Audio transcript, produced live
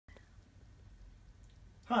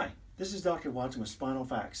Hi, this is Dr. Watson with Spinal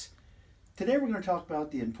Facts. Today we're going to talk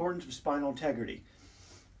about the importance of spinal integrity.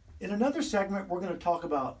 In another segment, we're going to talk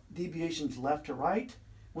about deviations left to right,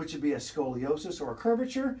 which would be a scoliosis or a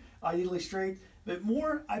curvature, ideally straight, but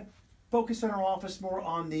more I focus in our office more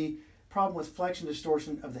on the problem with flexion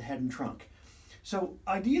distortion of the head and trunk. So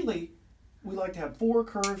ideally, we like to have four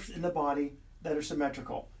curves in the body that are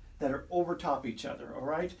symmetrical, that are over top each other, all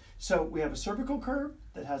right? So we have a cervical curve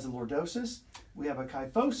that has a lordosis. We have a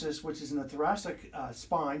kyphosis, which is in the thoracic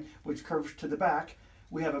spine, which curves to the back.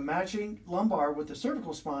 We have a matching lumbar with the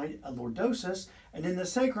cervical spine, a lordosis, and in the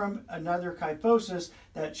sacrum, another kyphosis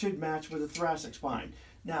that should match with the thoracic spine.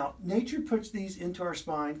 Now, nature puts these into our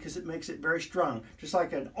spine because it makes it very strong, just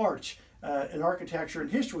like an arch. In architecture and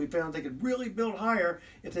history, we found they could really build higher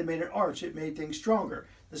if they made an arch. It made things stronger.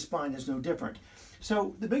 The spine is no different.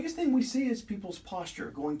 So the biggest thing we see is people's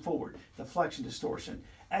posture going forward, the flexion distortion.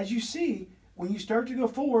 As you see, when you start to go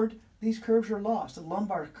forward, these curves are lost. The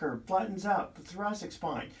lumbar curve flattens out, the thoracic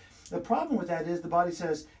spine. The problem with that is the body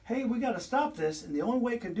says, hey, we got to stop this, and the only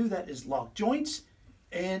way it can do that is lock joints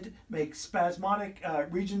and make spasmodic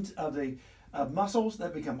regions of the muscles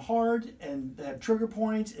that become hard and have trigger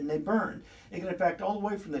points and they burn. It can affect all the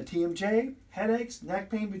way from the TMJ, headaches, neck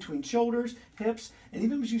pain between shoulders, hips, and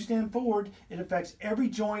even as you stand forward, it affects every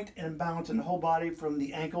joint and imbalance in the whole body from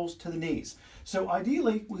the ankles to the knees. So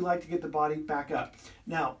ideally, we like to get the body back up.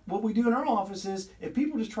 Now, what we do in our office is, if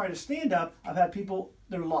people just try to stand up, I've had people,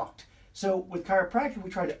 they're locked. So with chiropractic, we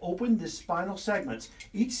try to open the spinal segments.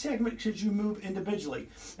 Each segment should you move individually.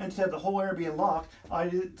 Instead of the whole area being locked,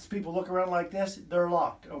 people look around like this, they're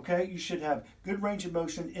locked, okay? You should have good range of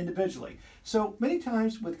motion individually. So many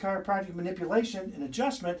times with chiropractic manipulation and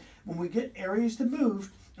adjustment, when we get areas to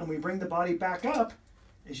move and we bring the body back up,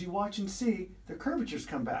 as you watch and see, the curvatures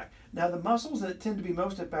come back. Now the muscles that tend to be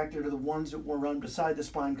most affected are the ones that will run beside the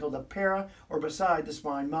spine, called the para or beside the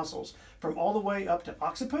spine muscles. From all the way up to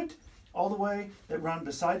occiput, all the way that run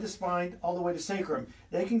beside the spine, all the way to sacrum.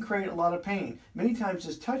 They can create a lot of pain. Many times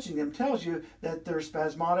just touching them tells you that they're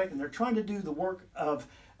spasmodic and they're trying to do the work of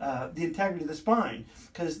the integrity of the spine,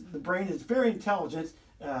 because the brain is very intelligent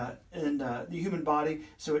in the human body,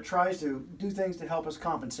 so it tries to do things to help us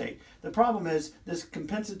compensate. The problem is this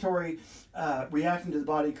compensatory reaction to the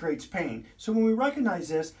body creates pain. So when we recognize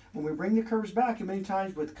this, when we bring the curves back, and many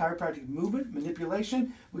times with chiropractic movement,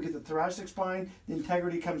 manipulation, we get the thoracic spine, the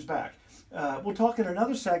integrity comes back. We'll talk in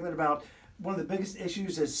another segment about one of the biggest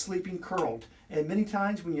issues is sleeping curled. And many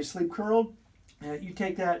times when you sleep curled, you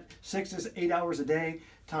take that 6 to 8 hours a day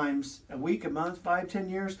times a week, a month, 5, 10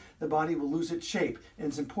 years, the body will lose its shape. And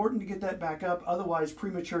it's important to get that back up. Otherwise,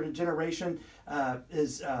 premature degeneration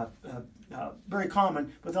is very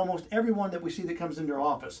common with almost everyone that we see that comes into our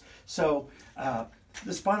office. So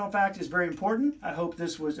the spinal fact is very important. I hope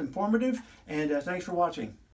this was informative, and thanks for watching.